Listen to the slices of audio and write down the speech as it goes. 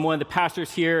I'm one of the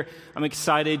pastors here. I'm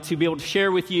excited to be able to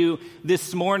share with you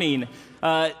this morning.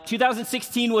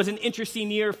 2016 was an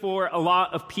interesting year for a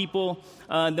lot of people.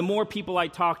 The more people I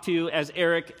talk to, as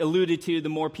Eric alluded to, the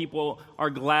more people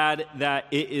are glad that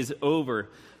it is over.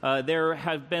 There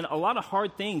have been a lot of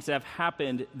hard things that have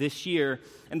happened this year,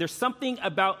 and there's something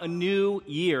about a new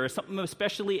year, something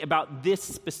especially about this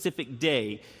specific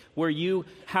day, where you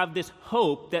have this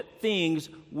hope that things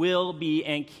will be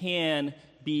and can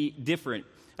be different.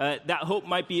 That hope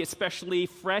might be especially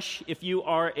fresh if you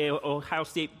are an Ohio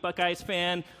State Buckeyes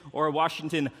fan or a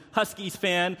Washington Huskies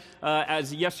fan,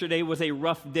 as yesterday was a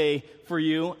rough day for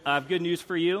you. I have good news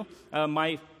for you.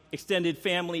 My extended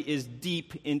family is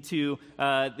deep into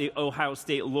the Ohio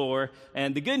State lore,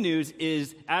 and the good news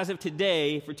is, as of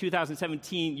today, for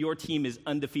 2017, your team is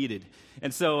undefeated.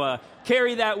 And so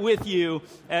carry that with you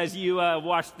as you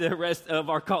watch the rest of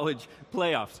our college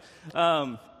playoffs.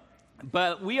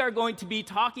 But we are going to be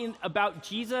talking about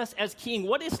Jesus as King.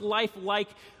 What is life like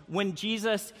when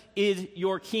Jesus is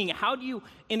your King? How do you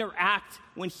interact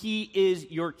when He is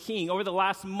your King? Over the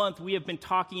last month, we have been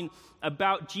talking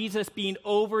about Jesus being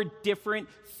over different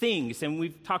things. And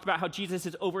we've talked about how Jesus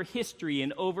is over history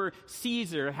and over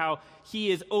Caesar, how He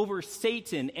is over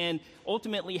Satan, and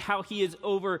ultimately how He is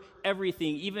over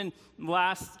everything. Even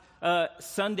last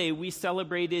Sunday, we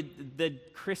celebrated the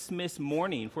Christmas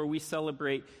morning, where we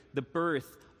celebrate the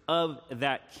birth of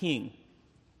that King.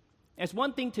 It's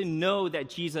one thing to know that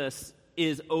Jesus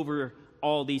is over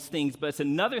all these things, but it's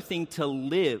another thing to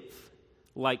live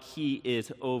like He is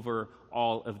over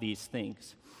all of these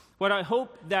things. What I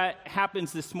hope that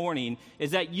happens this morning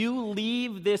is that you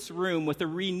leave this room with a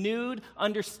renewed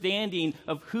understanding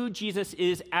of who Jesus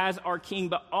is as our King,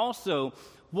 but also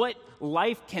what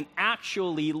life can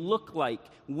actually look like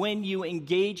when you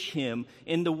engage Him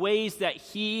in the ways that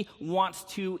He wants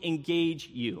to engage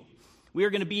you. We are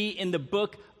going to be in the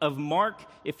book of Mark.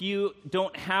 If you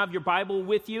don't have your Bible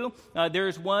with you,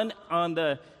 there's one on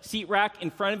the seat rack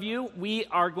in front of you. We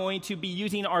are going to be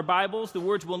using our Bibles. The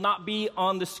words will not be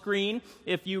on the screen.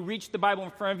 If you reach the Bible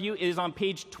in front of you, it is on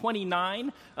page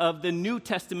 29 of the New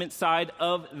Testament side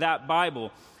of that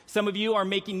Bible. Some of you are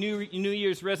making New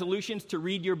Year's resolutions to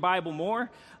read your Bible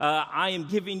more. I am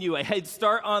giving you a head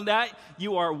start on that.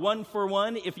 You are 1 for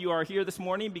 1 if you are here this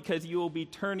morning, because you will be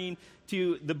turning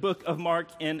to the book of Mark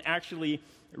and actually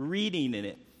reading in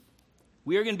it.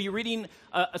 We are going to be reading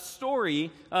a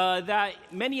story that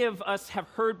many of us have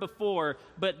heard before,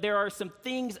 but there are some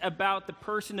things about the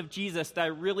person of Jesus that I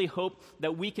really hope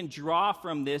that we can draw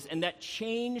from this and that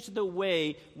change the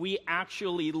way we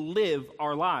actually live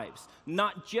our lives.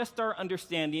 Not just our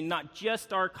understanding, not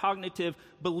just our cognitive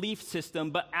belief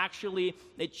system, but actually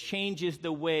it changes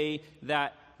the way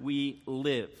that we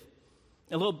live.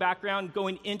 A little background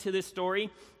going into this story.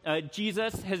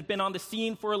 Jesus has been on the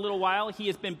scene for a little while. He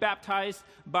has been baptized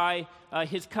by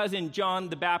his cousin John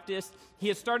the Baptist. He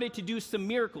has started to do some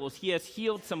miracles. He has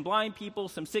healed some blind people,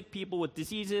 some sick people with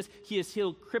diseases. He has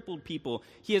healed crippled people.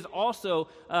 He has also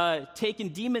taken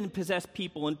demon-possessed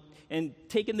people and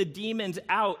taken the demons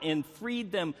out and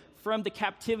freed them from the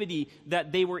captivity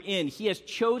that they were in. He has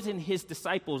chosen His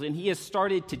disciples, and He has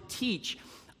started to teach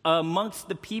amongst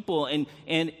the people and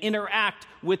interact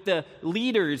with the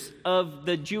leaders of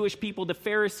the Jewish people, the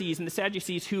Pharisees and the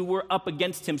Sadducees, who were up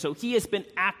against Him. So He has been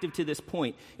active to this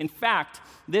point. In fact,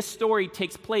 this story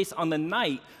takes place on the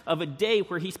night of a day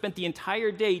where He spent the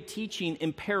entire day teaching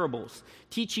in parables,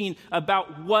 teaching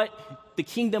about what the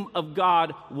kingdom of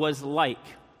God was like.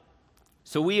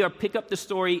 So we pick up the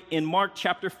story in Mark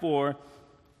chapter 4,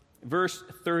 verse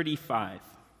 35.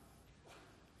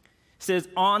 It says,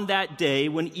 "On that day,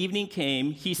 when evening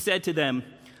came, He said to them,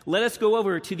 'Let us go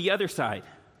over to the other side.'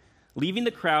 Leaving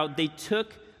the crowd, they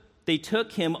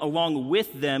took Him along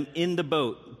with them in the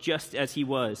boat, just as He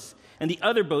was, and the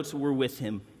other boats were with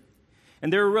Him.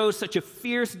 And there arose such a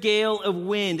fierce gale of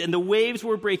wind, and the waves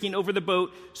were breaking over the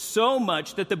boat so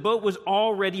much that the boat was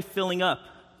already filling up.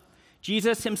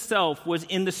 Jesus Himself was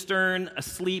in the stern,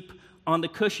 asleep on the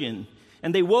cushion.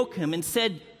 And they woke Him and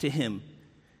said to Him,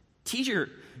 'Teacher,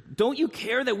 don't you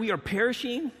care that we are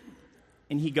perishing?'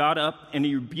 And He got up and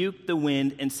He rebuked the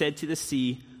wind and said to the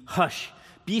sea, 'Hush,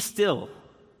 be still.'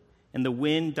 And the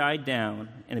wind died down,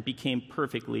 and it became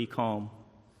perfectly calm.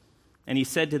 And He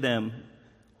said to them,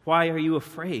 'Why are you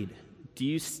afraid? Do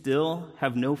you still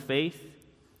have no faith?'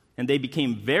 And they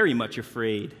became very much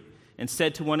afraid and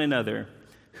said to one another,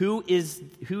 'Who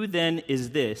then is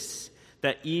this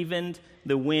that even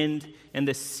the wind and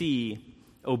the sea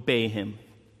obey Him?'"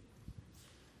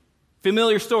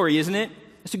 Familiar story, isn't it?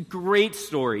 It's a great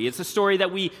story. It's a story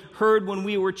that we heard when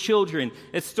we were children.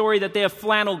 It's a story that they have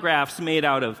flannel graphs made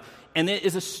out of. And it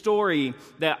is a story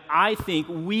that I think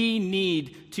we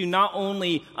need to not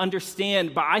only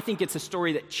understand, but I think it's a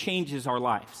story that changes our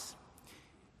lives.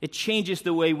 It changes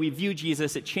the way we view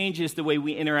Jesus. It changes the way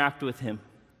we interact with him.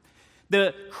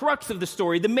 The crux of the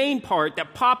story, the main part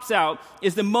that pops out,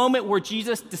 is the moment where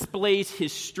Jesus displays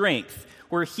his strength,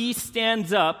 where he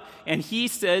stands up and he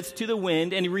says to the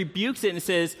wind, and he rebukes it and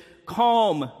says,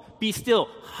 "Calm, be still,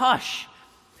 hush."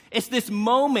 It's this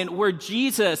moment where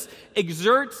Jesus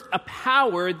exerts a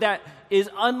power that is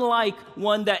unlike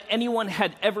one that anyone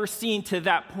had ever seen to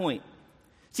that point.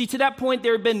 See, to that point,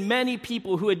 there had been many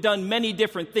people who had done many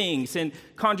different things and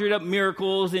conjured up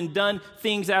miracles and done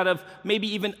things out of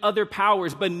maybe even other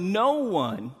powers, but no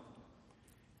one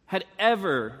had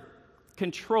ever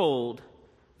controlled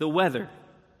the weather.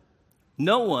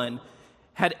 No one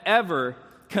had ever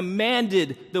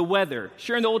commanded the weather.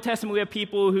 Sure, in the Old Testament, we have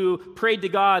people who prayed to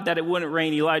God that it wouldn't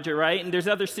rain, Elijah, right? And there's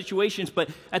other situations, but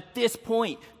at this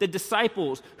point, the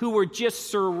disciples who were just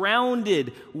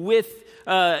surrounded with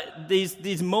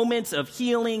these moments of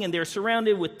healing, and they're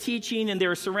surrounded with teaching, and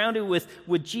they're surrounded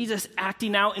with Jesus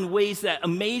acting out in ways that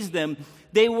amazed them,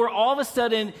 they were all of a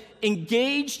sudden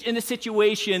engaged in a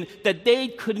situation that they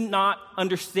could not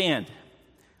understand,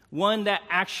 one that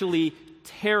actually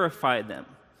terrified them.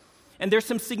 And there's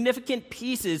some significant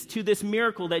pieces to this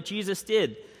miracle that Jesus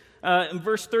did. In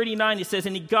verse 39, he says,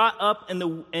 "And he got up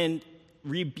and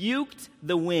rebuked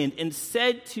the wind and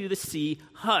said to the sea,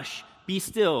 'Hush, be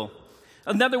still.'"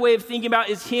 Another way of thinking about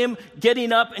it is him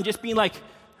getting up and just being like,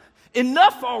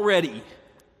 "Enough already.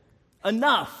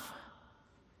 Enough."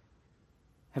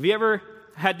 Have you ever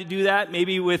had to do that?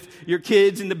 Maybe with your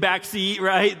kids in the back seat,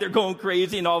 right? They're going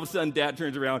crazy, and all of a sudden dad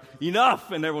turns around,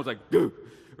 "Enough," and everyone's like, "Goo."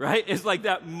 Right? It's like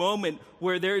that moment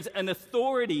where there's an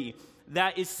authority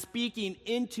that is speaking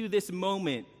into this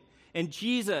moment. And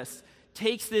Jesus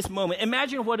takes this moment.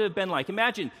 Imagine what it would have been like.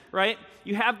 Imagine, right?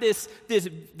 You have this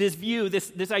view,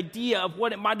 this idea of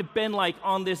what it might have been like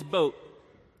on this boat.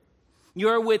 You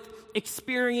are with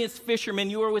experienced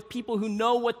fishermen. You are with people who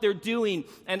know what they're doing.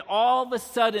 And all of a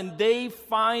sudden, they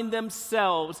find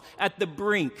themselves at the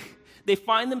brink. They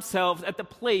find themselves at the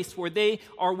place where they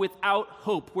are without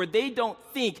hope, where they don't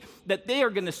think that they are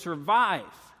going to survive.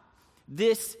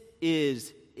 This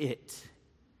is it.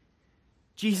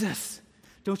 "Jesus,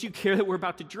 don't you care that we're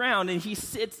about to drown?" And he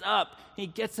sits up, and he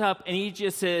gets up, and he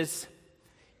just says,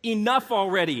 "Enough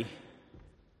already."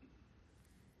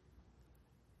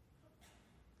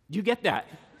 You get that?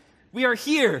 We are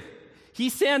here. He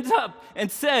stands up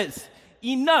and says,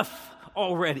 "Enough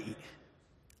already.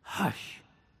 Hush.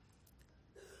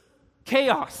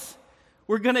 Chaos.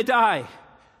 We're going to die."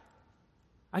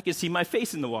 I can see my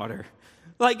face in the water.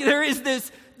 Like there is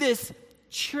this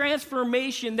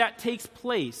transformation that takes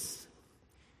place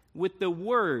with the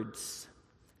words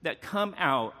that come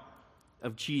out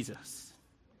of Jesus.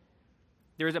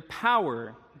 There is a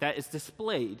power that is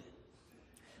displayed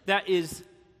that is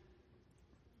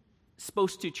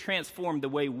supposed to transform the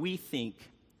way we think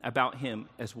about him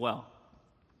as well.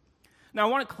 Now, I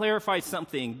want to clarify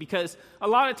something, because a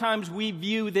lot of times we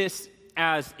view this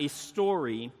as a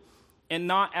story and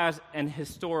not as an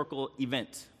historical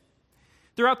event.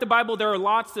 Throughout the Bible, there are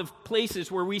lots of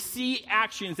places where we see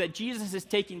actions that Jesus is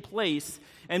taking place,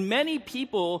 and many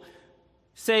people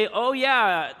say, "Oh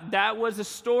yeah, that was a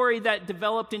story that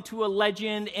developed into a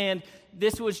legend, and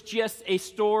this was just a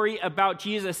story about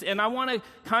Jesus." And I want to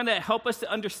kind of help us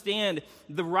to understand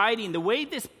the writing, the way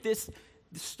this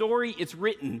story is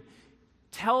written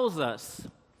tells us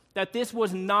that this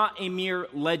was not a mere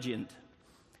legend.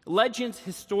 Legends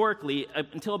historically,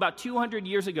 until about 200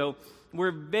 years ago,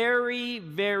 were very,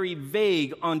 very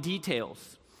vague on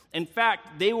details. In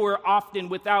fact, they were often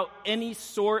without any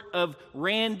sort of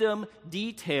random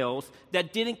details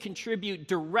that didn't contribute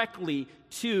directly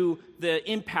to the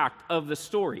impact of the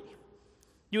story.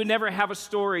 You would never have a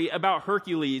story about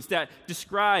Hercules that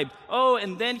described, "Oh,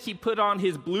 and then he put on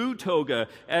his blue toga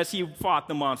as he fought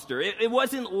the monster." It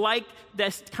wasn't like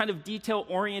this kind of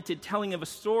detail-oriented telling of a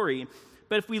story.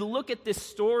 But if we look at this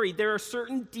story, there are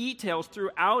certain details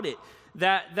throughout it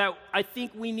that I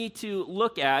think we need to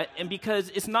look at. And because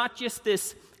it's not just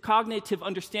this cognitive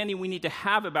understanding we need to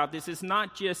have about this, it's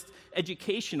not just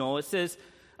educational. It says,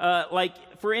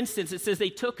 for instance, it says they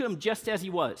took him just as he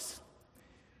was.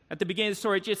 At the beginning of the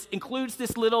story, it just includes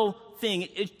this little thing.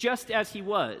 It's just as he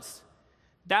was.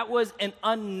 That was an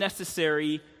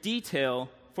unnecessary detail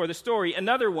for the story.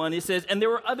 Another one, it says, and there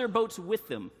were other boats with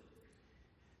them.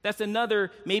 That's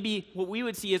another, maybe what we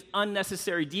would see as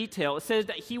unnecessary detail. It says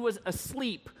that he was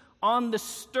asleep on the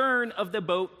stern of the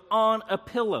boat on a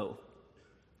pillow.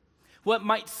 What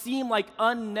might seem like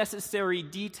unnecessary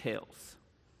details.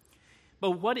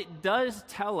 But what it does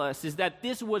tell us is that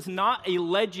this was not a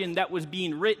legend that was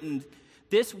being written.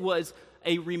 This was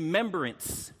a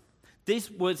remembrance. This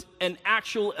was an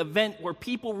actual event where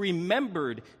people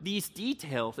remembered these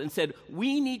details and said,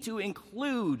 we need to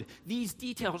include these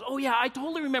details. Oh yeah, I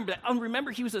totally remember that.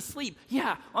 Remember he was asleep.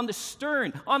 Yeah, on the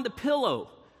stern, on the pillow.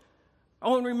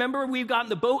 Oh, and remember we got in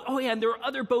the boat? Oh yeah, and there were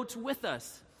other boats with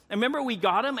us. And remember we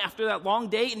got him after that long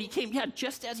day and he came,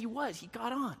 just as he was. He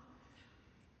got on.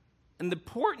 And the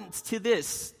importance to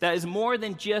this, that is more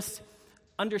than just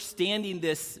understanding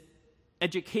this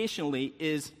educationally,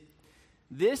 is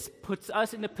this puts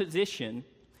us in a position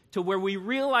to where we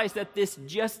realize that this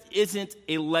just isn't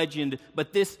a legend,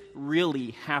 but this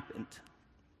really happened.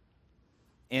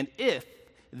 And if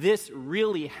this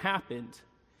really happened,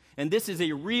 and this is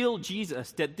a real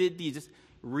Jesus that did these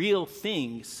real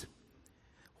things,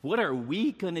 what are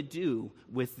we going to do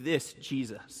with this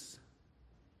Jesus?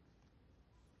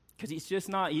 Because he's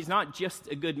not just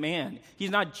a good man. He's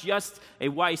not just a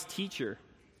wise teacher.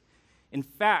 In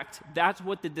fact, that's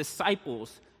what the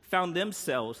disciples found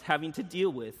themselves having to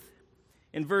deal with.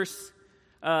 In verse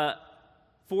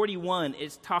 41,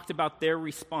 it's talked about their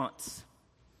response.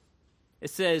 It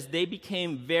says, they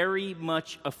became very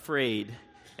much afraid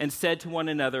and said to one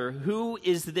another, who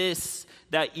is this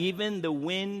that even the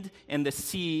wind and the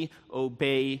sea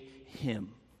obey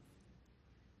him?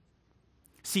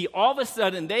 See, all of a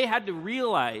sudden, they had to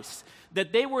realize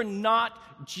that they were not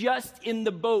just in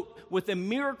the boat with a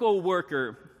miracle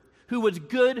worker who was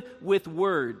good with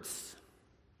words,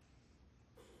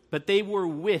 but they were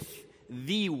with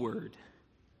the Word.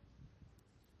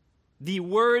 The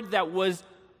Word that was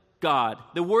God,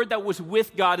 the Word that was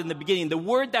with God in the beginning, the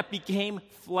Word that became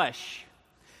flesh.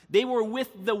 They were with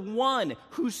the one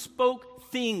who spoke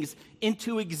things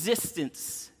into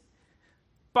existence.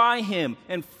 By him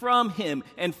and from him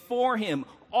and for him,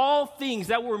 all things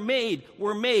that were made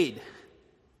were made.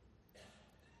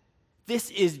 This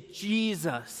is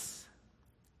Jesus.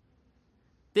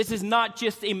 This is not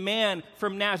just a man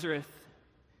from Nazareth.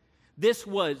 This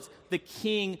was the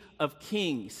King of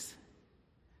Kings.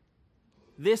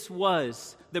 This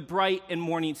was the bright and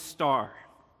morning star.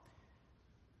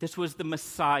 This was the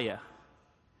Messiah.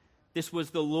 This was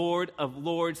the Lord of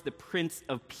Lords, the Prince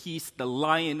of Peace, the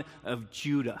Lion of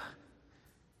Judah.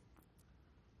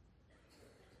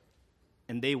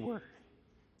 And they were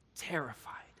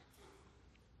terrified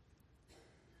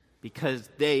because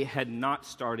they had not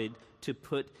started to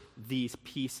put these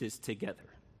pieces together.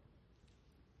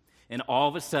 And all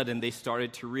of a sudden, they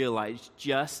started to realize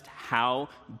just how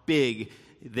big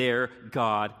their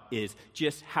God is,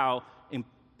 just how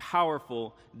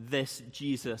powerful this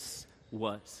Jesus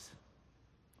was.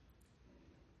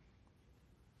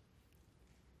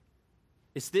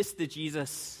 Is this the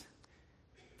Jesus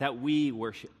that we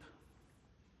worship?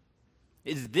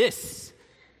 Is this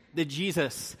the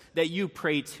Jesus that you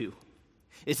pray to?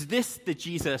 Is this the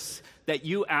Jesus that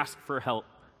you ask for help?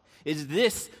 Is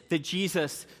this the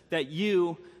Jesus that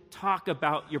you talk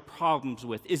about your problems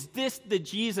with? Is this the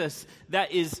Jesus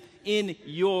that is in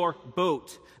your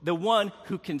boat? The one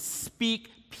who can speak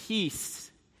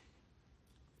peace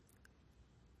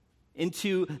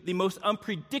into the most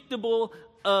unpredictable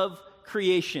of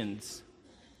creations.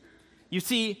 You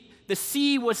see, the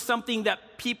sea was something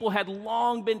that people had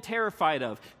long been terrified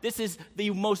of. This is the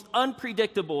most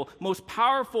unpredictable, most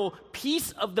powerful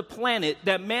piece of the planet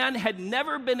that man had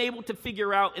never been able to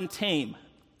figure out and tame.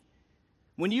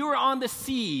 When you were on the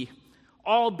sea,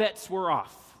 all bets were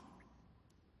off.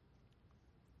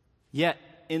 Yet,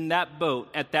 in that boat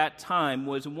at that time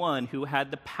was one who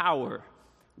had the power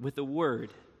with a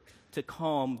word to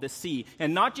calm the sea.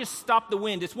 And not just stop the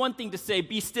wind. It's one thing to say,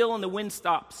 be still and the wind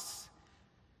stops.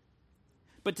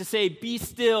 But to say, be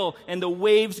still and the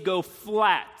waves go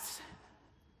flat.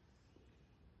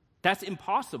 That's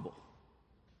impossible.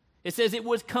 It says it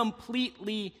was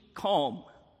completely calm.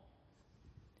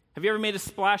 Have you ever made a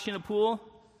splash in a pool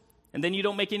and then you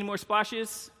don't make any more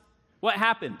splashes? What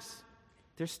happens?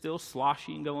 There's still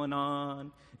sloshing going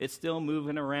on. It's still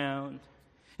moving around.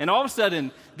 And all of a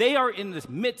sudden, they are in the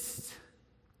midst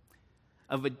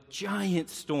of a giant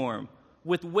storm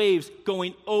with waves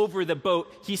going over the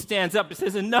boat. He stands up and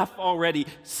says, enough already.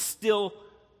 Still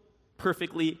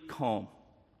perfectly calm.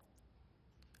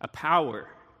 A powerful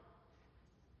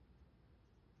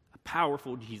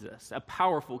Jesus, a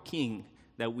powerful King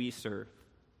that we serve.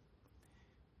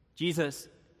 Jesus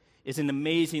is an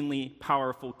amazingly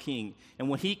powerful King. And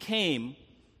when he came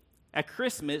at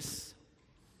Christmas,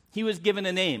 he was given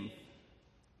a name.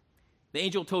 The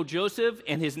angel told Joseph,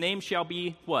 and his name shall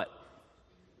be what?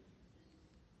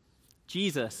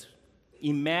 Jesus,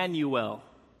 Emmanuel,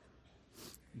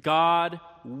 God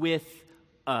with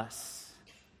us.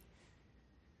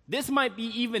 This might be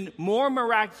even more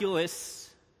miraculous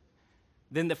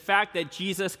than the fact that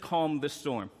Jesus calmed the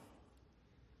storm.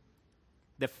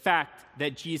 The fact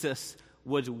that Jesus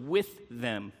was with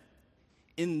them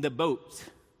in the boat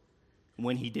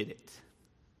when he did it.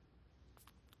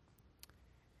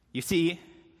 You see,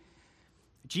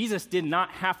 Jesus did not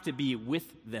have to be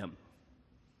with them.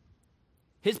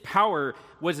 His power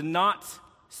was not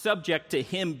subject to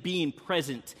him being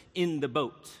present in the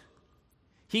boat.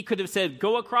 He could have said,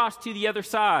 "Go across to the other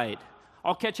side.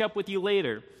 I'll catch up with you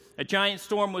later." A giant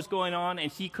storm was going on,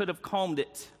 and he could have calmed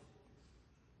it.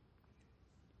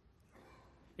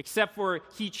 Except for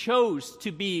he chose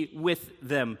to be with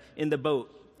them in the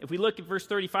boat. If we look at verse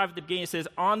 35 at the beginning, it says,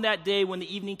 "On that day when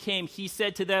the evening came, he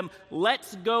said to them,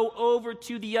 'Let's go over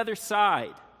to the other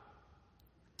side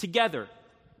together.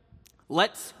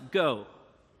 Let's go.'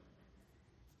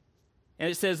 And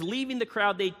it says, leaving the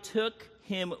crowd, they took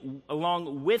him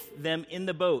along with them in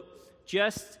the boat,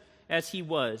 just as he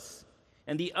was,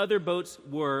 and the other boats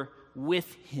were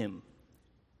with him."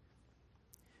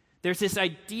 There's this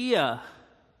idea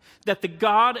that the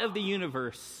God of the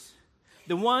universe,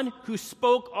 the one who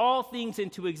spoke all things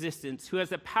into existence, who has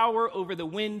the power over the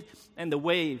wind and the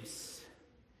waves,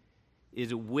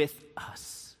 is with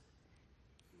us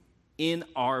in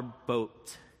our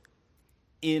boat,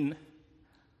 in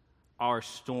our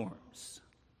storms.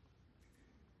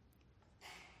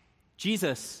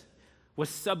 Jesus was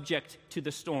subject to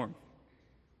the storm.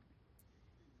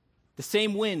 The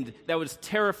same wind that was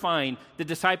terrifying the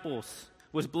disciples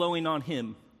was blowing on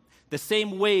him. The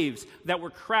same waves that were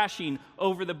crashing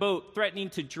over the boat, threatening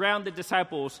to drown the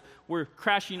disciples, were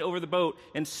crashing over the boat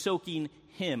and soaking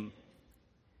him.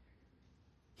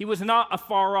 He was not a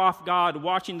far-off God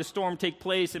watching the storm take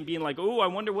place and being like, "Oh, I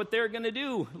wonder what they're going to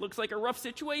do. It looks like a rough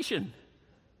situation."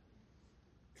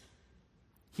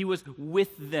 He was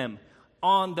with them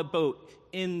on the boat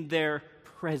in their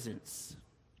presence.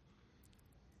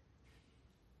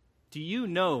 Do you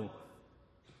know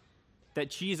that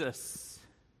Jesus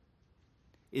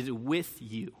is with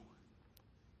you?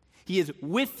 He is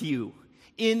with you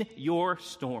in your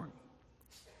storm.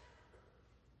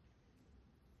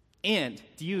 And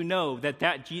do you know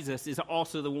that Jesus is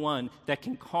also the one that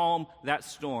can calm that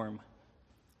storm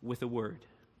with a word?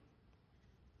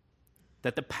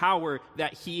 That the power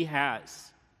that he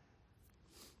has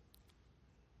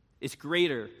is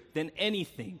greater than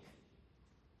anything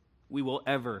we will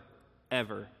ever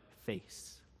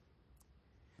face.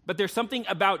 But there's something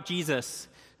about Jesus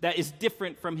that is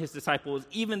different from his disciples,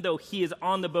 even though he is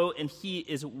on the boat and he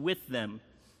is with them.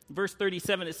 Verse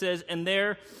 37, it says, And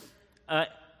there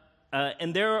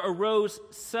arose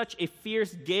such a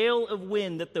fierce gale of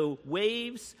wind that the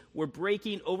waves were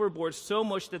breaking overboard so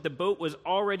much that the boat was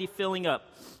already filling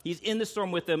up. He's in the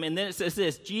storm with them. And then it says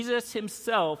this, Jesus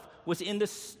himself was in the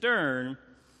stern,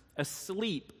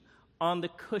 asleep on the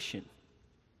cushion.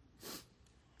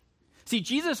 See,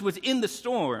 Jesus was in the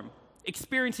storm,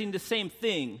 experiencing the same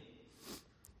thing.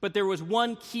 But there was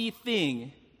one key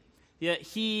thing that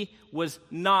he was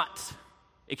not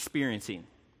experiencing.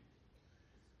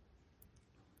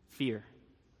 Fear.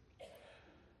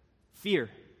 Fear.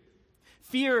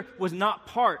 Fear was not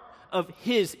part of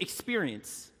his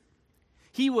experience.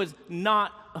 He was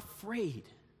not afraid.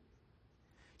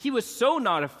 He was so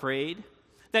not afraid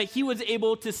that he was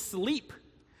able to sleep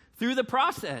through the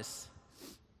process.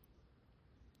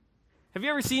 Have you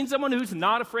ever seen someone who's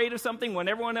not afraid of something when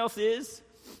everyone else is?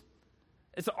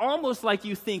 It's almost like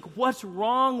you think, what's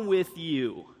wrong with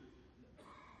you?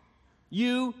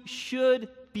 You should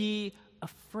be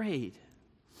afraid.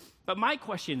 But my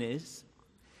question is,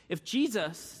 if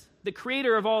Jesus, the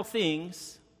creator of all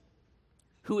things,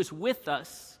 who is with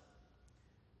us,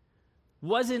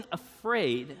 wasn't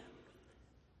afraid,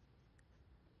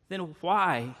 then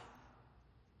why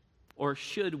or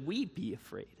should we be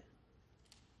afraid?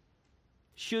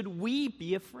 Should we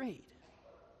be afraid?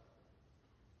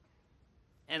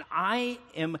 And I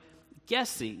am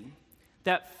guessing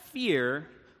that fear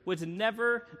was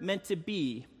never meant to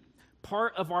be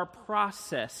part of our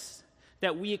process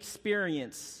that we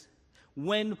experience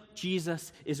when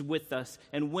Jesus is with us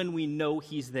and when we know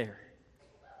he's there.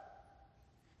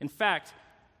 In fact,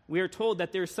 we are told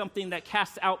that there's something that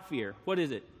casts out fear. What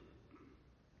is it?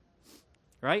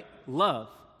 Right? Love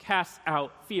casts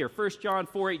out fear. 1 John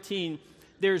 4:18,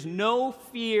 there's no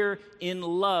fear in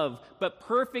love, but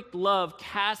perfect love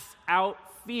casts out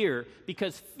fear,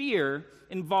 because fear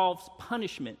involves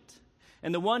punishment.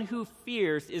 And the one who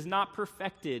fears is not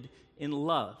perfected in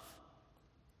love.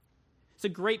 It's a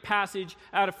great passage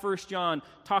out of 1 John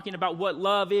talking about what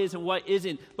love is and what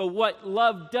isn't. But what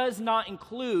love does not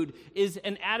include is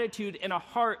an attitude and a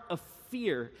heart of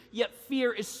fear. Yet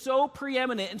fear is so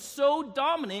preeminent and so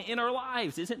dominant in our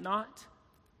lives, is it not?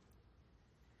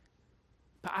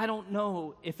 But I don't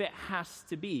know if it has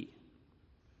to be.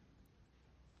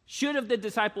 Should have the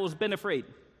disciples been afraid?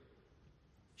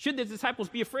 Should the disciples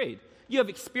be afraid? You have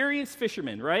experienced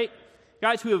fishermen, right?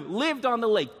 Guys who have lived on the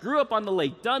lake, grew up on the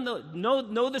lake,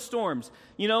 know the storms.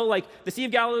 You know, like the Sea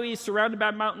of Galilee is surrounded by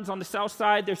mountains on the south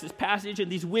side. There's this passage,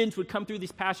 and these winds would come through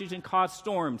these passages and cause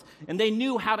storms. And they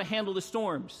knew how to handle the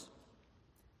storms.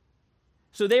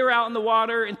 So they were out in the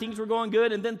water, and things were going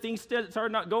good, and then things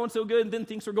started not going so good, and then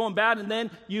things were going bad. And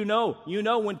then you know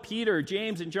when Peter,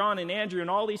 James, and John, and Andrew, and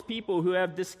all these people who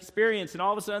have this experience, and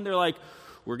all of a sudden they're like,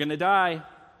 we're going to die.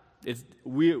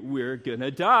 We're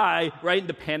gonna die, right? And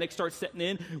the panic starts setting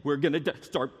in. We're gonna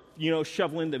start,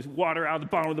 shoveling the water out of the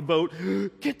bottom of the boat.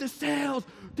 Get the sails!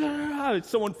 Da-da-da.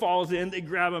 Someone falls in. They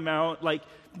grab them out. Like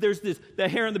there's the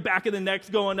hair on the back of the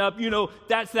neck's going up.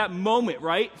 That's that moment,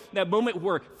 right? That moment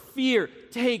where fear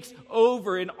takes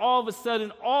over, and all of a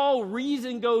sudden, all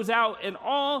reason goes out, and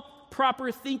all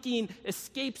proper thinking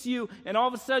escapes you, and all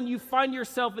of a sudden, you find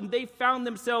yourself, and they found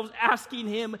themselves asking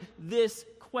him this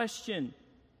question.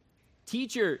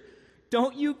 Teacher,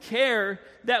 don't you care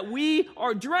that we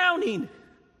are drowning?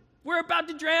 We're about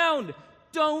to drown.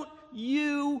 Don't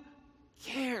you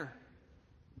care?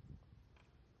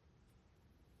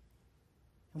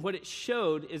 And what it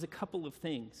showed is a couple of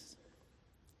things.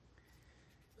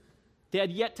 They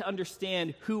had yet to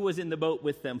understand who was in the boat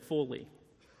with them fully.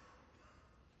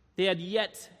 They had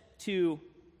yet to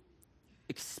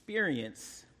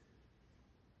experience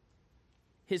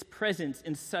his presence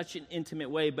in such an intimate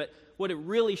way. But what it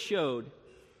really showed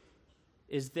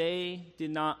is they did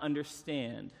not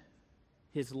understand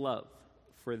his love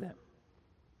for them.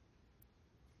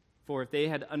 For if they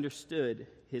had understood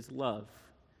his love,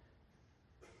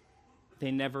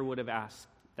 they never would have asked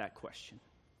that question.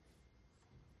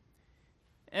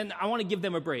 And I want to give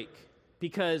them a break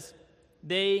because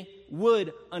they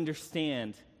would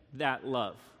understand that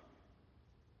love.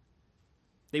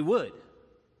 They would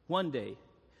one day.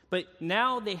 But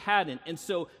now they hadn't. And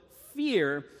so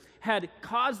fear had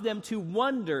caused them to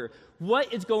wonder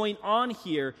what is going on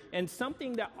here. And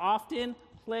something that often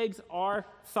plagues our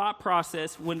thought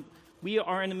process when we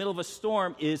are in the middle of a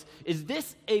storm is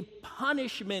this a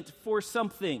punishment for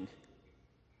something?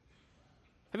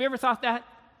 Have you ever thought that?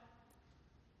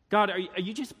 God,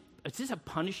 is this a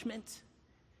punishment?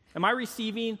 Am I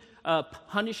receiving a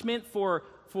punishment for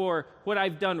what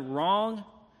I've done wrong?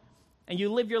 And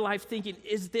you live your life thinking,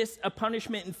 is this a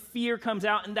punishment? And fear comes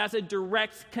out, and that's a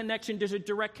direct connection. There's a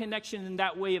direct connection in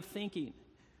that way of thinking.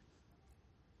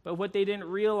 But what they didn't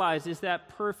realize is that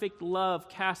perfect love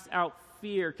casts out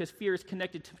fear, because fear is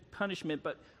connected to punishment.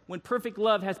 But when perfect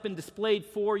love has been displayed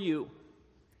for you,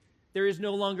 there is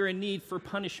no longer a need for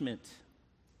punishment.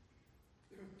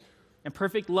 And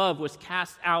perfect love was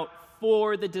cast out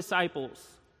for the disciples.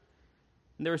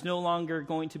 And there was no longer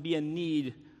going to be a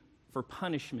need for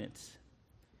punishment.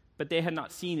 But they had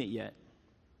not seen it yet.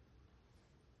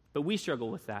 But we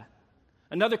struggle with that.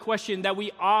 Another question that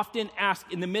we often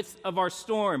ask in the midst of our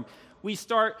storm, we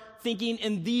start thinking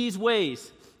in these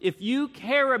ways. If you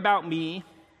care about me,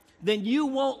 then you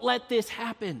won't let this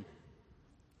happen.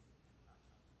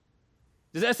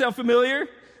 Does that sound familiar?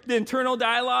 The internal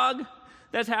dialogue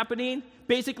that's happening?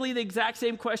 Basically the exact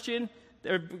same question,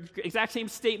 the exact same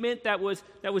statement that was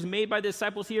made by the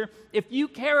disciples here. If you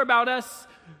care about us,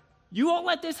 you won't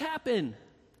let this happen.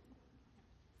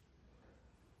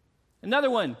 Another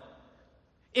one.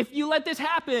 If you let this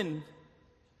happen,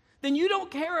 then you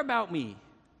don't care about me.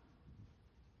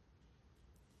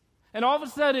 And all of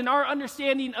a sudden, our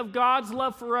understanding of God's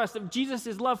love for us, of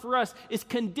Jesus' love for us, is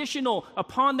conditional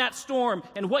upon that storm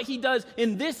and what he does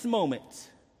in this moment.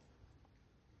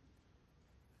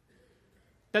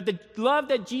 That the love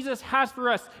that Jesus has for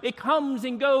us, it comes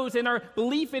and goes, and our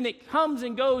belief in it comes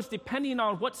and goes depending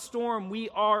on what storm we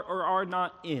are or are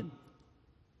not in.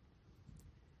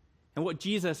 And what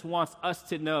Jesus wants us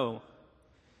to know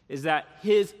is that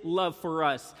his love for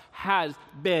us has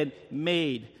been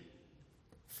made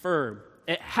firm.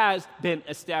 It has been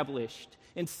established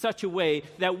in such a way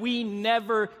that we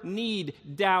never need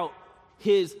doubt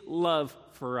his love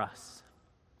for us.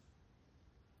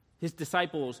 His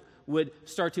disciples would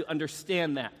start to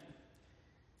understand that.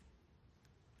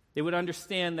 They would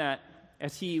understand that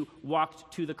as he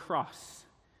walked to the cross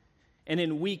and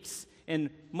in weeks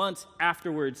and months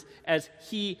afterwards as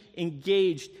he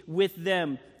engaged with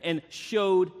them and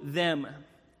showed them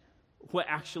what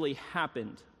actually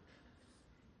happened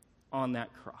on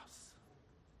that cross.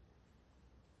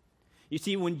 You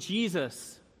see, when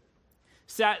Jesus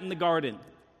sat in the garden,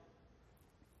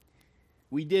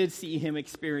 we did see him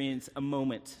experience a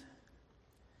moment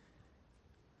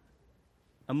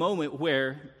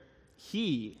where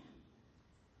he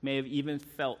may have even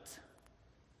felt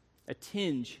a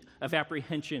tinge of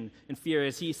apprehension and fear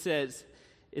as he says,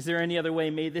 "Is there any other way?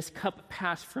 May this cup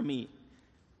pass from me."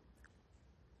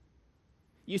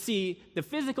 You see, the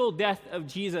physical death of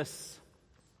Jesus,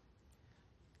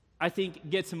 I think,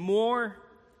 gets more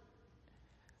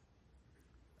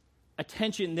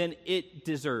attention than it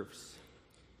deserves.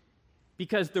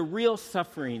 Because the real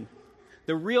suffering,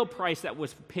 the real price that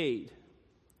was paid,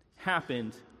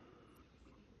 happened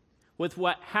with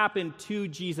what happened to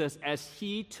Jesus as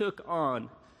he took on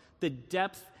the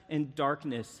depth and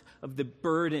darkness of the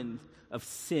burden of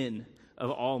sin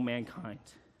of all mankind.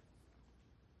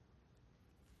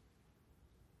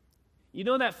 You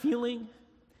know that feeling?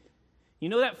 You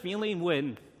know that feeling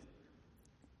when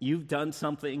you've done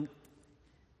something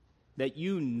that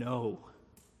you know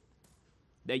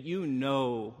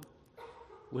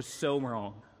was so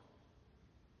wrong?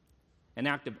 An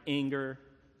act of anger,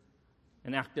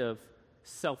 an act of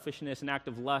selfishness, an act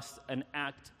of lust, an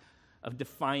act of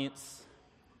defiance.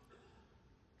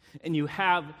 And you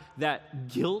have that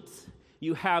guilt,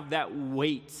 you have that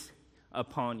weight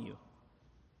upon you.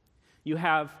 You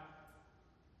have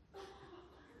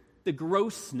the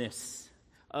grossness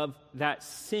of that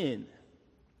sin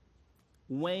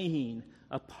weighing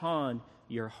upon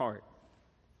your heart.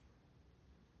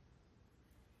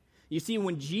 You see,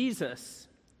 when Jesus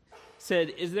said,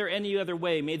 "Is there any other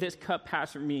way? May this cup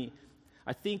pass from me,"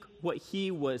 I think what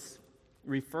he was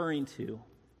referring to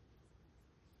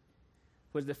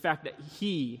was the fact that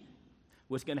he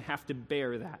was going to have to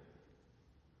bear that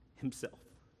himself.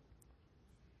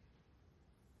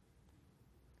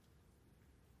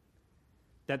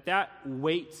 That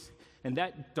weight and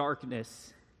that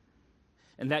darkness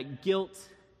and that guilt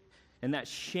and that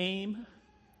shame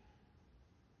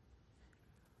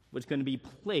was going to be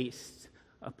placed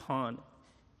upon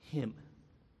him.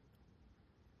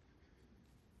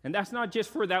 And that's not just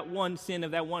for that one sin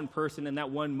of that one person in that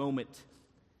one moment.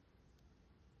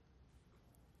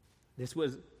 This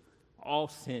was all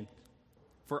sin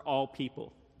for all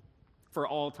people, for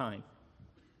all time.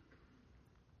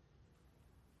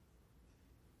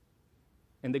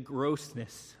 And the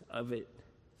grossness of it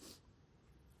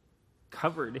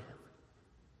covered him.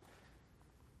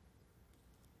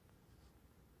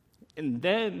 And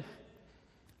then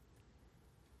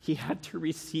he had to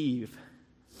receive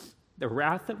the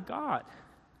wrath of God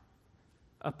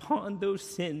upon those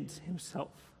sins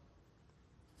himself.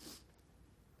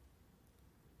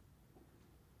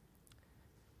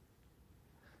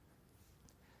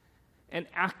 An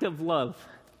act of love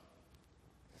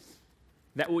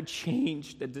that would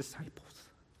change the disciples.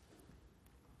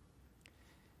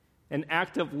 An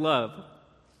act of love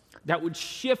that would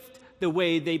shift the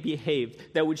way they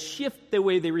behaved, that would shift the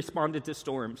way they responded to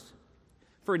storms.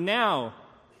 For now,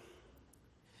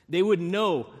 they would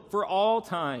know for all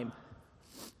time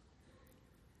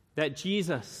that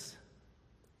Jesus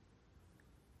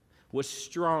was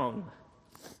strong,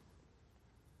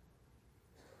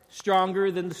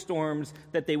 stronger than the storms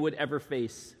that they would ever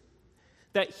face.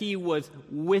 That he was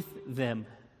with them.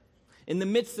 In the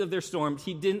midst of their storms,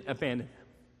 he didn't abandon them.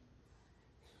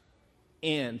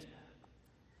 And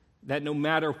that no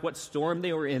matter what storm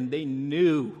they were in, they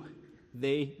knew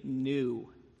that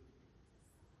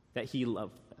he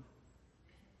loved them.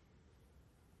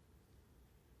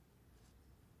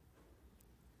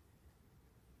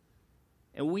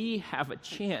 And we have a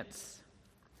chance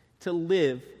to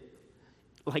live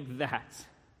like that.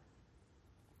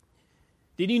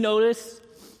 Did you notice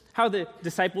how the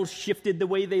disciples shifted the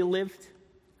way they lived?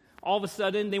 All of a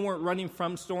sudden, they weren't running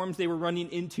from storms, they were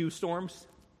running into storms.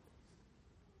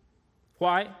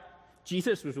 Why?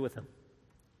 Jesus was with them.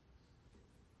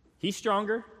 He's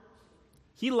stronger.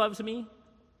 He loves me.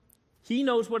 He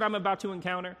knows what I'm about to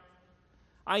encounter.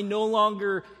 I no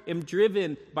longer am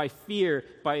driven by fear,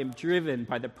 but I am driven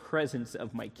by the presence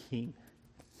of my King.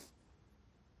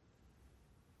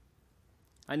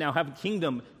 I now have a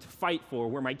kingdom to fight for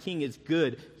where my King is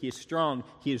good, he is strong,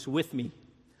 he is with me.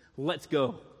 Let's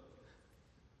go.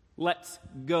 Let's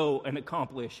go and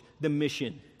accomplish the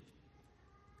mission.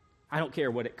 I don't care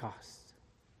what it costs.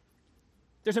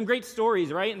 There's some great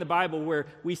stories, right, in the Bible where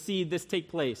we see this take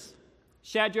place.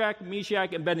 Shadrach,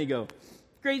 Meshach, and Abednego.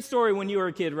 Great story when you were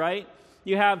a kid, right?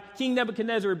 You have King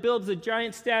Nebuchadnezzar builds a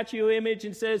giant statue image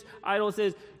and says,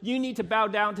 you need to bow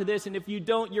down to this, and if you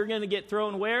don't, you're going to get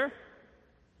thrown where?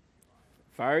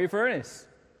 Fiery furnace.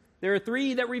 There are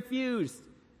 3 that refused.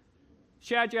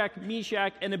 Shadrach,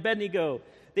 Meshach, and Abednego.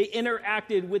 They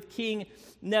interacted with King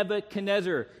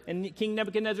Nebuchadnezzar. And King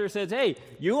Nebuchadnezzar says, hey,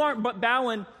 you aren't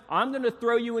bowing. I'm going to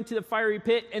throw you into the fiery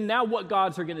pit, and now what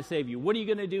gods are going to save you? What are you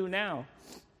going to do now?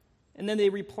 And then they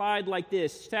replied like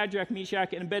this. Shadrach,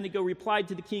 Meshach, and Abednego replied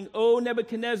to the king, O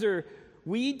Nebuchadnezzar,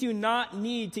 we do not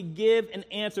need to give an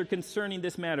answer concerning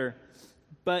this matter.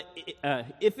 But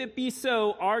if it be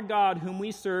so, our God whom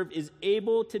we serve is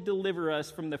able to deliver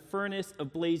us from the furnace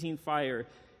of blazing fire.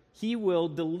 He will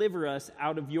deliver us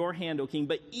out of your hand, O king.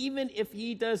 But even if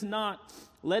he does not,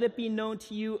 let it be known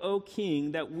to you, O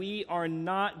king, that we are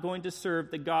not going to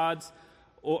serve the gods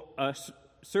or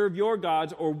serve your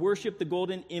gods or worship the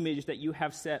golden image that you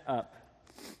have set up.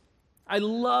 I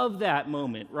love that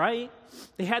moment, right?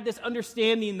 They had this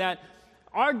understanding that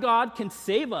our God can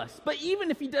save us, but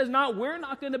even if he does not, we're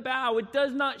not going to bow. It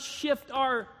does not shift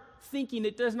our thinking.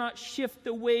 It does not shift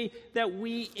the way that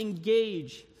we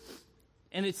engage.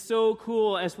 And it's so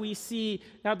cool as we see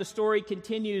how the story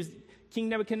continues. King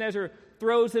Nebuchadnezzar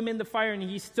throws them in the fire, and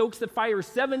he stokes the fire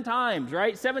 7 times,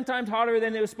 right? 7 times hotter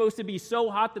than it was supposed to be, so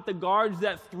hot that the guards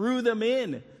that threw them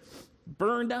in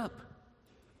burned up.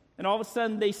 And all of a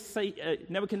sudden,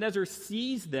 Nebuchadnezzar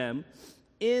sees them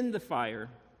in the fire,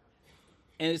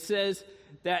 and it says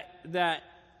that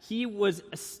he was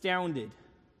astounded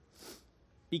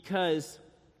because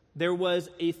there was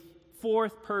a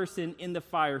 4th person in the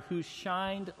fire who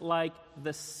shined like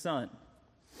the sun.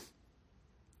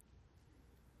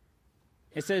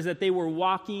 It says that they were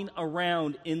walking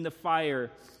around in the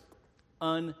fire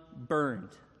unburned.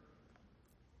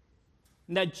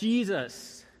 And that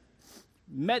Jesus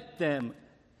met them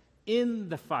in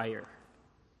the fire.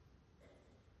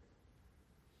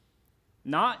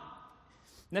 Not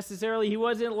necessarily, he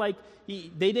wasn't like,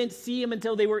 they didn't see him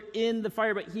until they were in the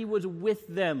fire, but he was with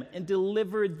them and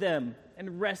delivered them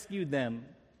and rescued them.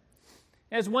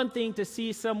 And it's one thing to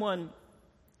see someone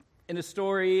in a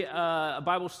story, a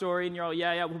Bible story, and you're all,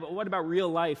 yeah, but what about real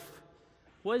life?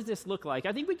 What does this look like?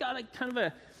 I think we got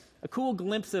a cool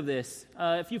glimpse of this.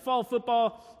 If you follow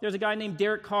football, there's a guy named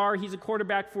Derek Carr. He's a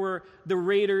quarterback for the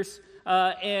Raiders.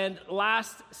 And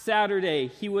last Saturday,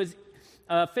 he was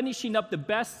finishing up the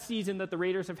best season that the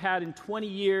Raiders have had in 20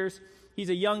 years. He's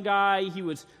a young guy.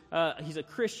 He's a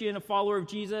Christian, a follower of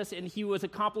Jesus, and he was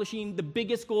accomplishing the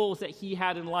biggest goals that he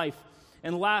had in life.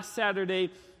 And last Saturday,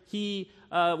 he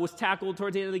was tackled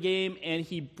towards the end of the game, and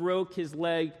he broke his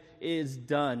leg. It is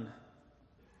done.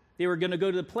 They were going to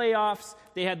go to the playoffs.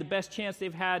 They had the best chance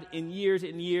they've had in years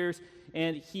and years,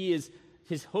 and his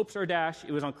hopes are dashed.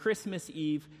 It was on Christmas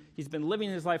Eve. He's been living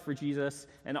his life for Jesus,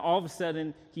 and all of a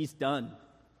sudden, he's done.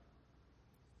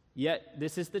 Yet,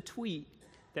 this is the tweet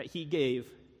that he gave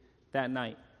that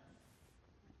night.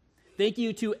 Thank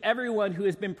you to everyone who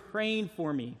has been praying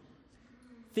for me.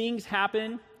 Things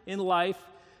happen in life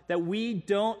that we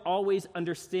don't always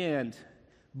understand,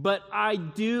 but I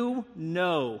do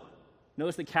know.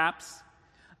 Notice the caps.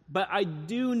 But I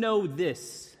do know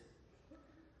this.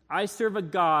 I serve a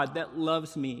God that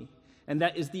loves me, and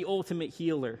that is the ultimate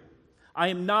healer. I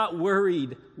am not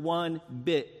worried one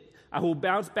bit. I will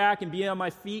bounce back and be on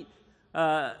my feet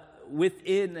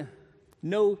within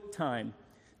no time.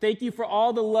 Thank you for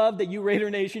all the love that you, Raider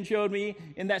Nation, showed me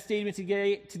in that statement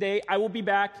today. I will be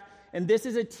back, and this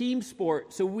is a team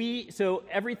sport, so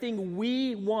everything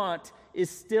we want is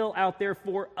still out there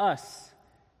for us.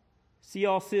 See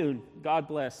y'all soon. God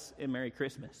bless, and Merry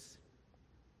Christmas.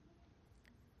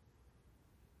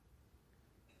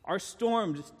 Our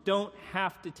storms don't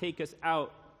have to take us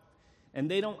out, and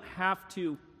they don't have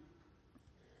to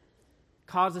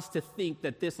cause us to think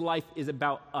that this life is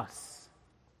about us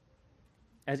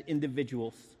as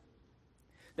individuals,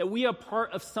 that we are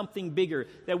part of something bigger,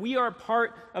 that we are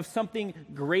part of something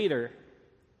greater.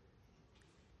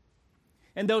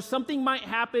 And though something might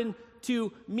happen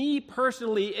to me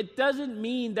personally, it doesn't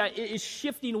mean that it is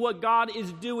shifting what God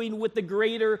is doing with the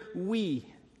greater we.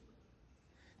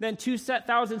 Then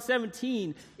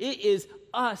 2017, it is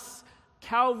us,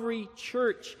 Calvary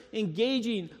Church,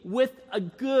 engaging with a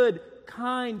good,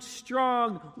 kind,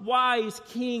 strong, wise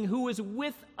King who is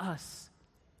with us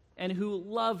and who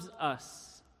loves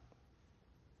us.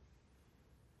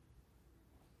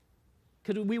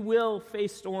 Because we will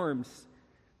face storms.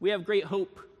 We have great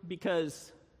hope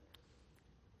because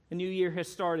a new year has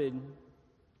started.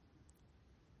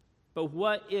 But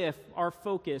what if our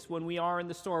focus when we are in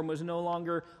the storm was no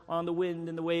longer on the wind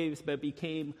and the waves, but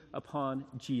became upon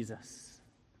Jesus?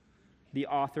 the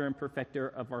author and perfecter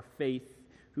of our faith,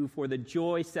 who for the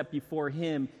joy set before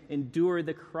him endured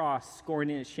the cross,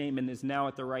 scorning its shame, and is now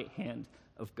at the right hand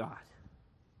of God.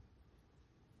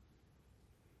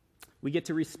 We get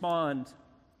to respond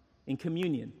in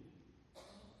communion.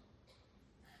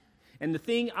 And the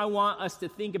thing I want us to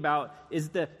think about is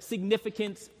the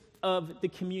significance of the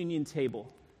communion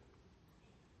table.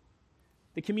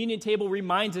 The communion table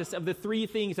reminds us of the three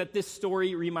things that this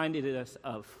story reminded us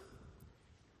of.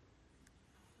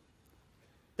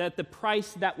 That the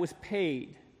price that was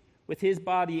paid with his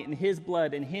body and his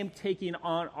blood and him taking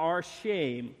on our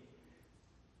shame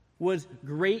was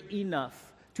great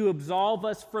enough to absolve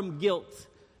us from guilt.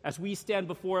 As we stand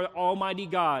before Almighty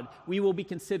God, we will be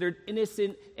considered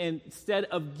innocent instead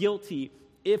of guilty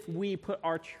if we put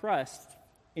our trust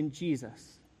in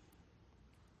Jesus.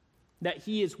 That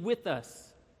he is with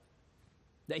us.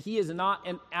 That he is not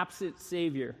an absent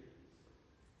Savior.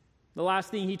 The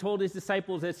last thing he told his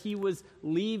disciples as he was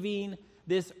leaving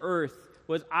this earth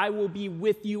was, I will be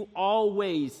with you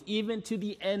always, even to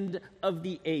the end of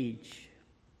the age.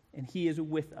 And he is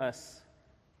with us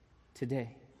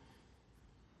today.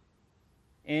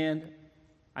 And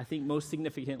I think most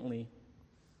significantly,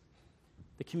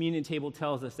 the communion table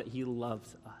tells us that he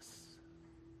loves us.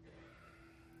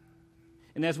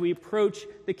 And as we approach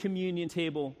the communion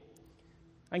table,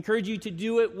 I encourage you to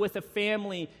do it with a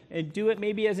family and do it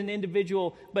maybe as an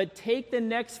individual, but take the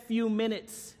next few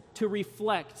minutes to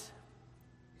reflect.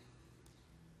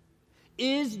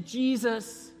 Is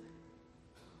Jesus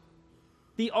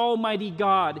the Almighty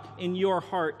God in your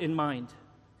heart and mind?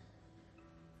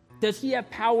 Does he have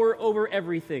power over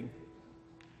everything?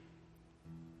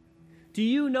 Do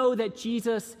you know that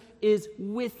Jesus is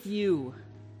with you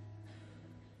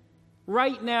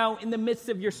right now in the midst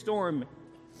of your storm?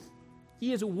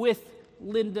 He is with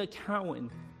Linda Cowan.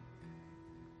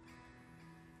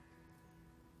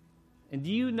 And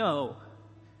do you know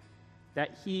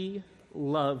that he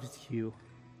loves you?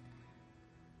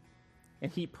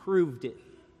 And he proved it.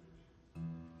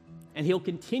 And he'll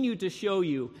continue to show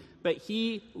you, but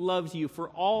he loves you for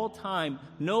all time,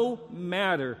 no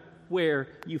matter where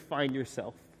you find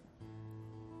yourself.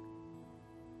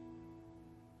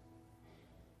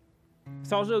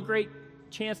 It's also a great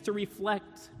chance to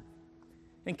reflect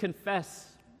and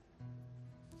confess.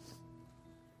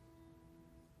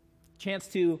 Chance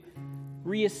to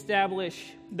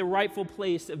reestablish the rightful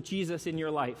place of Jesus in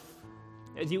your life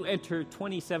as you enter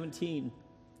 2017,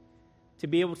 to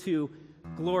be able to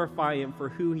glorify him for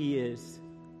who he is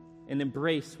and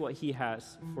embrace what he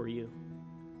has for you.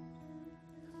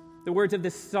 The words of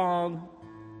this song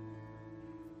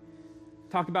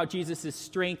talk about Jesus'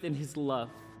 strength and his love.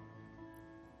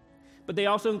 But they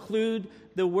also include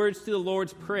the words to the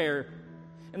Lord's Prayer.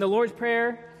 And the Lord's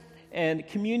Prayer and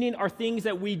communion are things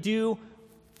that we do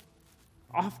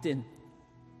often.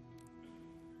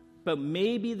 But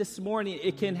maybe this morning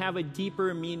it can have a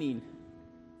deeper meaning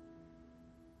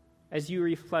as you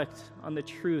reflect on the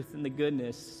truth and the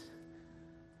goodness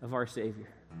of our Savior.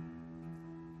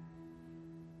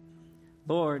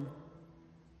 Lord,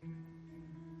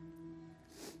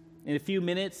 in a few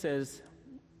minutes as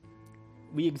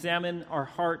we examine our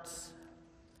hearts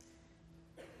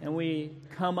and we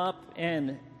come up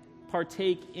and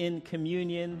partake in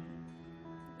communion,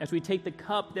 as we take the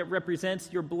cup that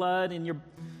represents your blood and your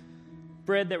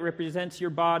bread that represents your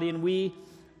body, and we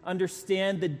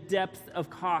understand the depth of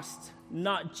cost,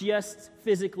 not just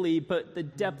physically, but the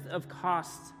depth of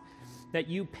cost that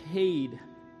you paid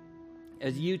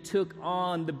as you took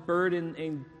on the burden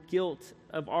and guilt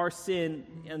of our sin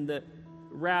and the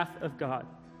wrath of God.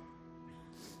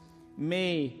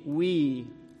 May we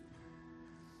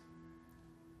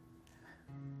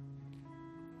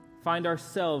find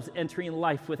ourselves entering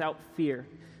life without fear.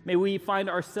 May we find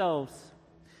ourselves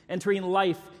entering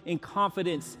life in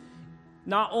confidence,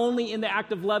 not only in the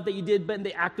act of love that you did, but in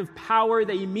the act of power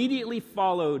that immediately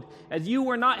followed, as you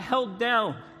were not held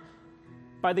down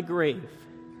by the grave,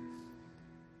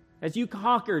 as you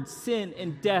conquered sin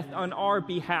and death on our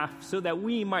behalf so that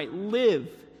we might live,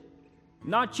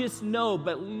 not just know,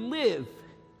 but live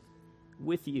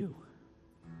with you.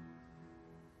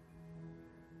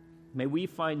 May we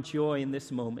find joy in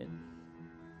this moment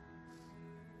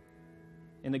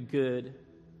in a good,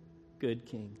 good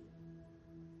King.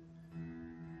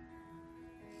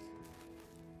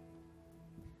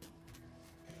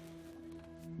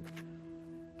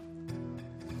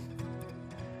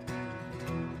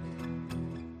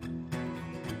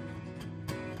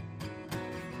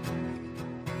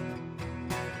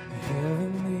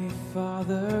 Heavenly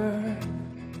Father,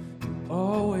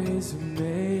 always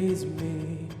amaze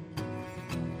me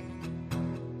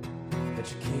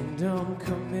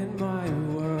come in my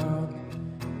world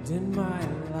and in my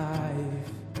life.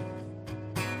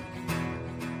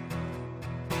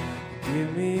 Give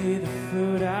me the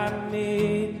food I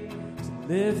need to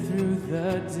live through the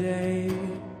day.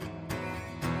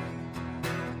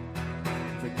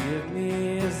 Forgive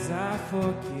me as I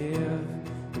forgive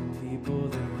the people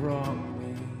that wrong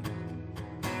me.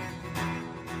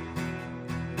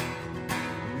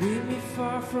 Lead me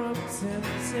far from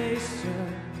temptation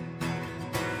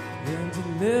and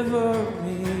deliver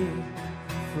me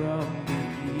from the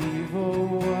evil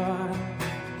one.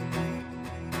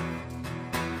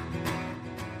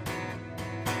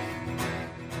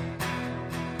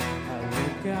 I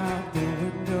look out the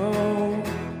window,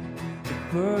 the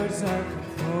birds are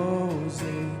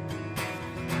composing.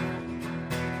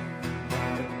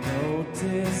 Not a note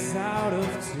is out of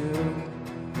tune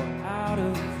or out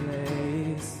of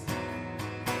place.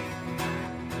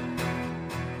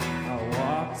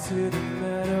 To the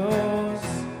meadows,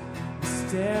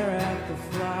 stare at the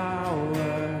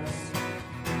flowers.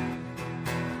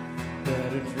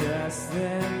 Better dressed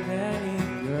than any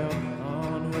girl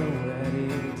on her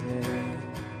wedding day.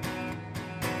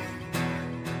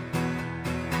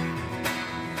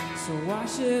 So why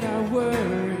should I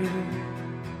worry?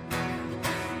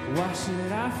 Why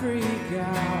should I freak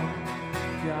out?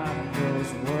 God knows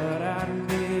what I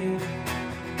need.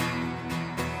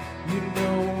 You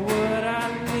know what I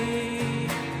need.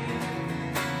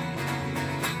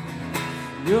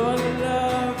 Your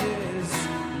love is,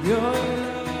 your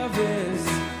love is,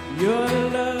 your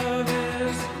love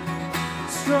is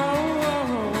strong.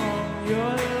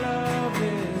 Your love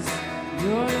is,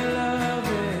 your love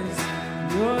is,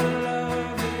 your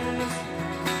love is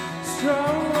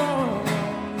strong.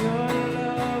 Your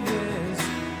love is,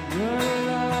 your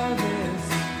love is,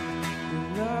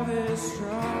 your love is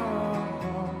strong.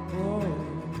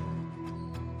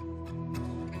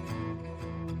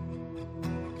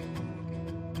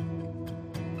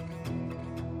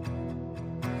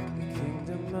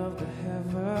 Of the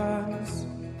heavens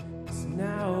is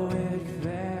now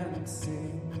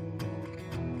advancing.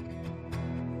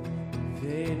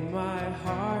 Invade my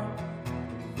heart,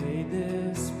 invade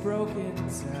this broken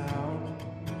town.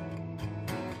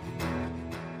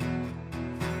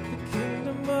 The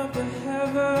kingdom of the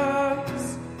heavens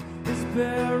is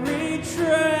buried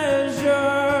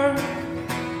treasure.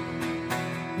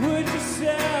 Would you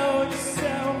sell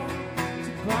yourself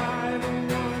to buy the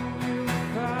one you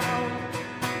found?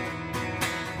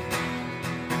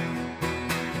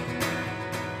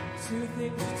 Two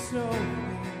things you told me.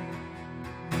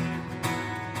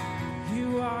 You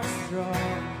are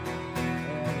strong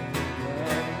and you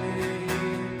love me.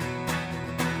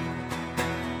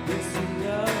 Yes, you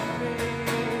love me.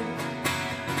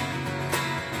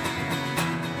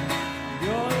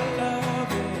 Your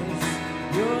love is,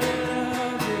 your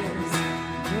love is,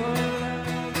 your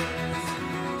love is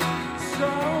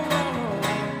strong.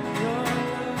 Your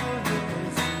love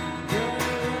is, your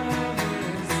love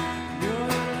is, your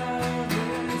love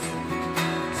is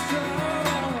strong.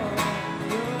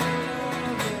 Your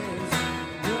love is,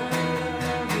 your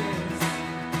love is,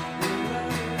 your love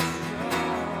is strong.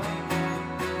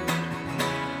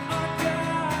 Our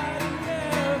God in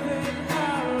heaven,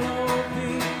 hallowed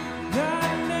be thy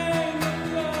name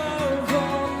above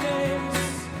all names.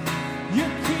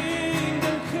 Your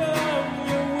kingdom come,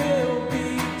 your will be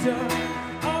done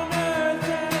on earth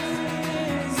as it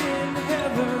is in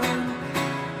heaven.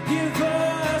 Give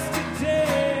us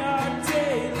today our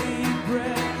daily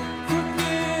bread.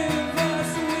 Forgive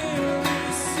us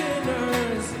weary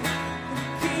sinners, and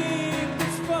keep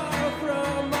us far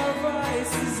from our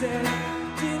vices, and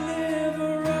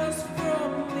deliver us from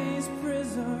these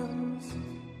prisons.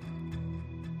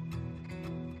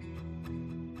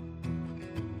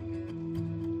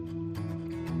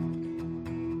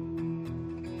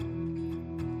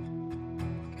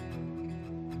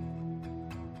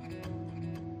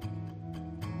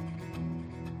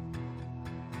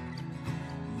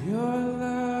 Your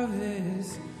love is,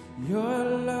 your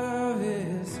love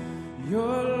is,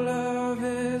 your love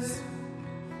is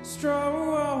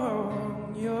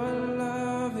strong. Your